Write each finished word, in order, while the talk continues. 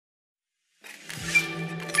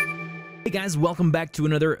Hey guys, welcome back to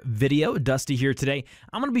another video. Dusty here today.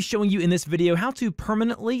 I'm going to be showing you in this video how to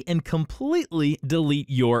permanently and completely delete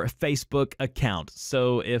your Facebook account.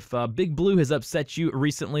 So if Big Blue has upset you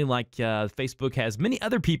recently, like Facebook has many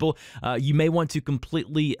other people, you may want to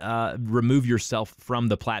completely remove yourself from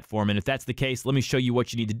the platform. And if that's the case, let me show you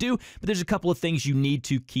what you need to do. But there's a couple of things you need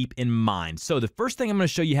to keep in mind. So the first thing I'm going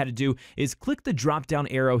to show you how to do is click the drop down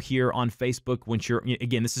arrow here on Facebook. When you're,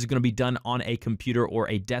 again, this is going to be done on a computer or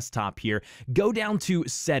a desktop here. Go down to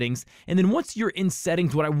settings, and then once you're in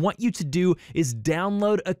settings, what I want you to do is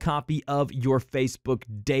download a copy of your Facebook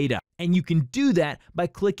data. And you can do that by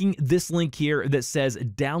clicking this link here that says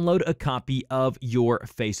download a copy of your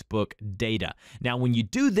Facebook data. Now, when you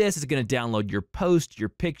do this, it's going to download your post, your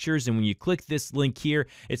pictures, and when you click this link here,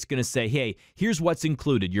 it's going to say, hey, here's what's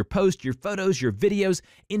included: your post, your photos, your videos,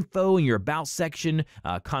 info in your about section,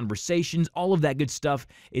 conversations, all of that good stuff.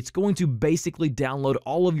 It's going to basically download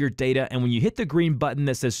all of your data, and when you hit the green button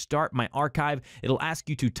that says Start My Archive, it'll ask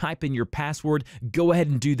you to type in your password. Go ahead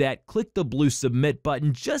and do that. Click the blue Submit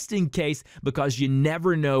button just in case, because you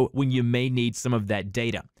never know when you may need some of that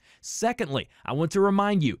data. Secondly, I want to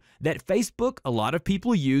remind you that Facebook, a lot of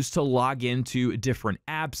people use to log into different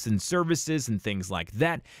apps and services and things like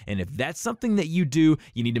that. And if that's something that you do,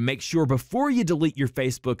 you need to make sure before you delete your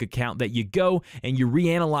Facebook account that you go and you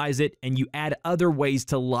reanalyze it and you add other ways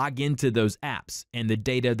to log into those apps and the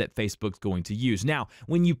data that Facebook's going to use. Now,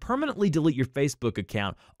 when you permanently delete your Facebook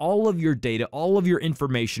account, all of your data, all of your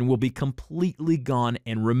information will be completely gone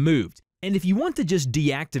and removed. And if you want to just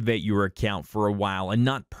deactivate your account for a while and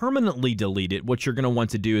not permanently delete it, what you're going to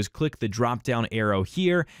want to do is click the drop-down arrow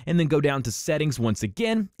here and then go down to Settings once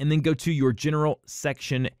again, and then go to your General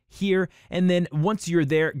section here. And then once you're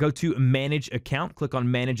there, go to Manage Account, click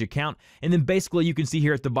on Manage Account, and then basically you can see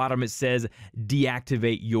here at the bottom it says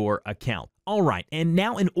deactivate your account. All right, and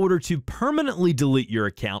now in order to permanently delete your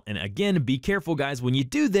account, and again, be careful guys, when you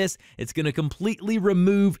do this, it's going to completely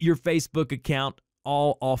remove your Facebook account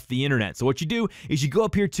all off the internet. So what you do is you go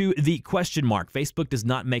up here to the question mark. Facebook does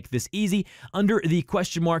not make this easy. Under the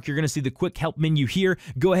question mark, you're going to see the quick help menu here.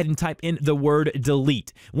 Go ahead and type in the word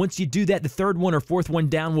delete. Once you do that, the third one or fourth one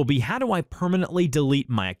down will be, how do I permanently delete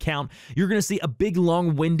my account? You're going to see a big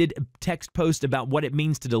long-winded text post about what it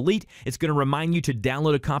means to delete. It's going to remind you to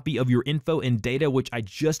download a copy of your info and data, which I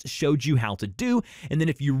just showed you how to do. And then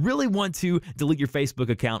if you really want to delete your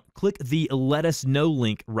Facebook account, click the Let Us Know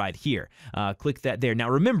link right here. Click that there. Now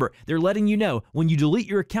remember, they're letting you know when you delete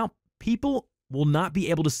your account, people will not be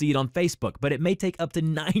able to see it on Facebook, but it may take up to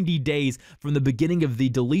 90 days from the beginning of the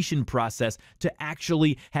deletion process to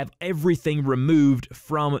actually have everything removed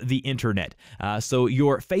from the internet. So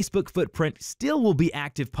your Facebook footprint still will be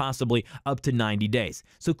active possibly up to 90 days.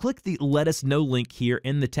 So click the Let Us Know link here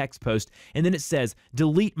in the text post, and then it says,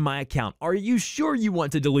 delete my account. Are you sure you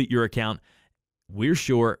want to delete your account? We're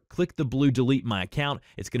sure. Click the blue Delete My Account.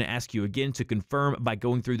 It's going to ask you again to confirm by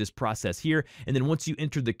going through this process here. And then once you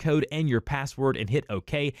enter the code and your password and hit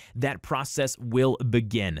OK, that process will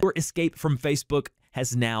begin. Your escape from Facebook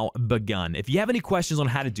has now begun. If you have any questions on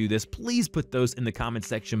how to do this, please put those in the comment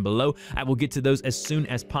section below. I will get to those as soon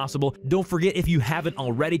as possible. Don't forget, if you haven't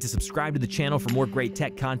already, to subscribe to the channel for more great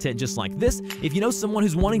tech content just like this. If you know someone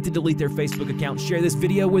who's wanting to delete their Facebook account, share this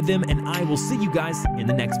video with them, and I will see you guys in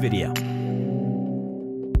the next video.